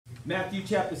Matthew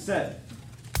chapter 7.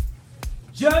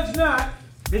 Judge not,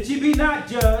 that ye be not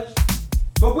judged,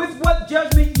 but with what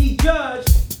judgment ye judge,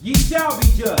 ye shall be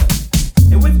judged.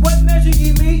 And with what measure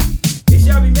ye meet, it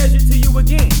shall be measured to you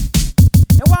again.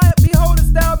 And why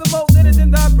beholdest thou the mote that is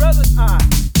in thy brother's eye,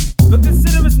 but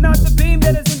considerest not the beam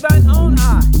that is in thine own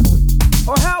eye?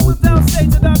 Or how wilt thou say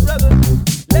to thy brother,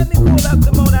 let me pull out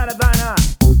the mote out of thine eye?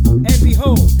 And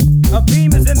behold, a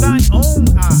beam is in thine own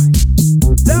eye.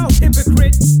 Thou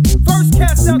hypocrite, first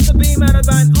cast out the beam out of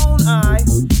thine own eye,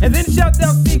 and then shalt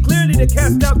thou see clearly to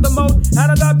cast out the mote out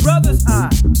of thy brother's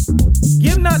eye.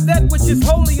 Give not that which is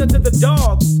holy unto the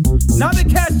dogs, neither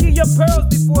cast ye your pearls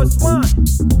before swine,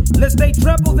 lest they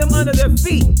trample them under their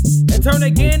feet, and turn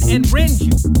again and rend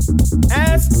you.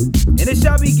 Ask, and it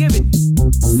shall be given you.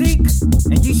 Seek,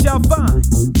 and ye shall find.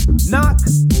 Knock,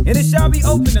 and it shall be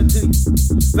opened unto you.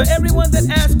 For everyone that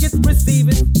asketh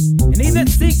receiveth, and he that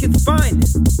seeketh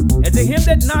findeth, and to him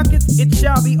that knocketh it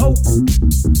shall be opened.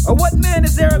 Or what man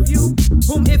is there of you,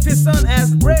 whom if his son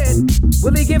ask bread,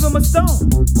 will he give him a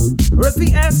stone? Or if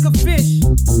he ask a fish,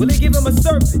 will he give him a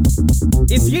serpent?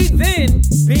 If ye then,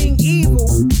 being evil,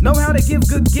 know how to give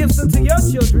good gifts unto your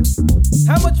children,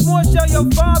 how much more shall your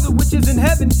Father which is in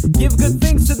heaven give good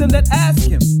things to them that ask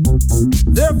him?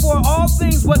 Therefore all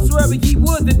things whatsoever ye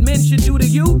would that men should do to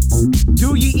you,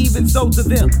 do ye even so to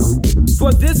them.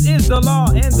 For this is the law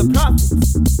and the prophets.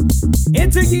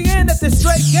 Enter ye in at the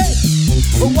strait gate,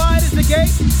 for wide is the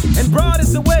gate, and broad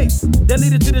is the way that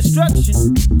leadeth to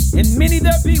destruction, and many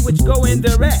there be which go in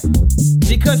thereat.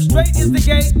 Because strait is the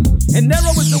gate, and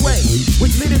narrow is the way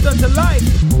which leadeth unto life,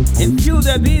 and few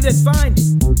there be that find it.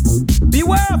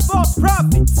 Beware of false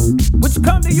prophets, which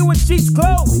come to you in sheep's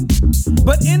clothing,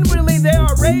 but inwardly they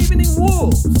are ravening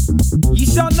wolves. Ye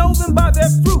shall know them by their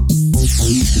fruits.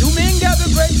 Do men gather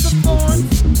grapes of thorns,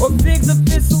 or figs of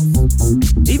thistles?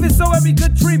 Even so every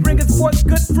good tree bringeth forth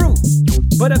good fruit,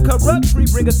 but a corrupt tree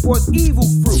bringeth forth evil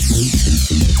fruit.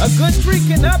 A good tree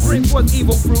cannot bring forth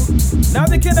evil fruit,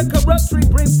 neither can a corrupt tree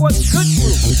bring forth good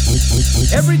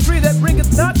fruit. Every tree that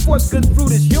bringeth not forth good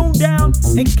fruit is hewn down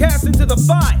and cast into the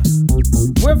fire.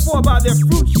 Wherefore by their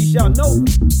fruits ye shall know them.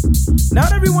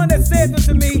 Not everyone that saith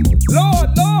unto me, Lord,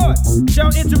 Lord,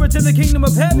 shall enter into the kingdom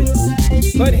of heaven,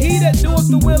 but he that doeth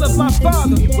the will of my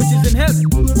Father which is in heaven.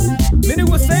 Many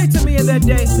will say to me in that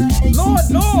day, Lord,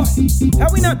 Lord,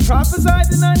 have we not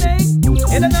prophesied in thy name?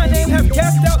 And in thy name have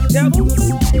cast out devils?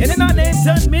 And in thy name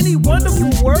done many wonderful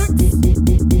works?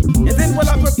 And then will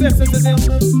I profess unto them,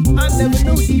 I never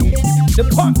knew you.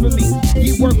 Depart from me,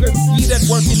 ye workers, ye that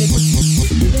work iniquity.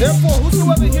 Therefore,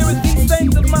 whosoever heareth these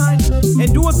things of mine, and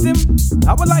doeth them,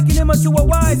 I will liken him unto a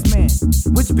wise man,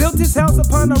 which built his house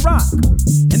upon a rock.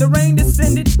 And the rain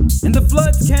descended, and the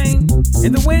floods came,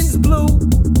 and the winds blew,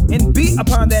 and beat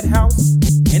upon that house,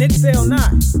 and it fell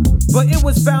not, but it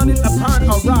was founded upon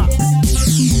a rock.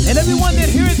 And everyone that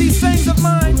heareth these things of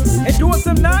mine, and doeth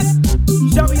them not,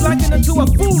 shall be likened unto a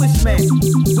foolish man,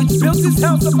 which built his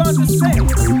house upon the sand.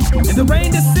 And the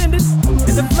rain descended,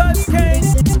 and the floods came,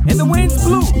 and the winds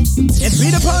blew, and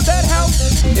beat upon that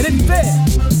house, and it fell,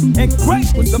 and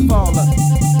great was the fall of it.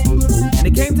 And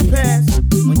it came to pass,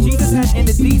 when Jesus had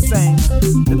ended these sayings,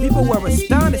 the people were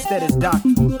astonished at his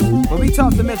doctrine, for he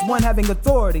taught them as one having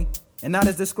authority, and not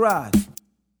as the scribes.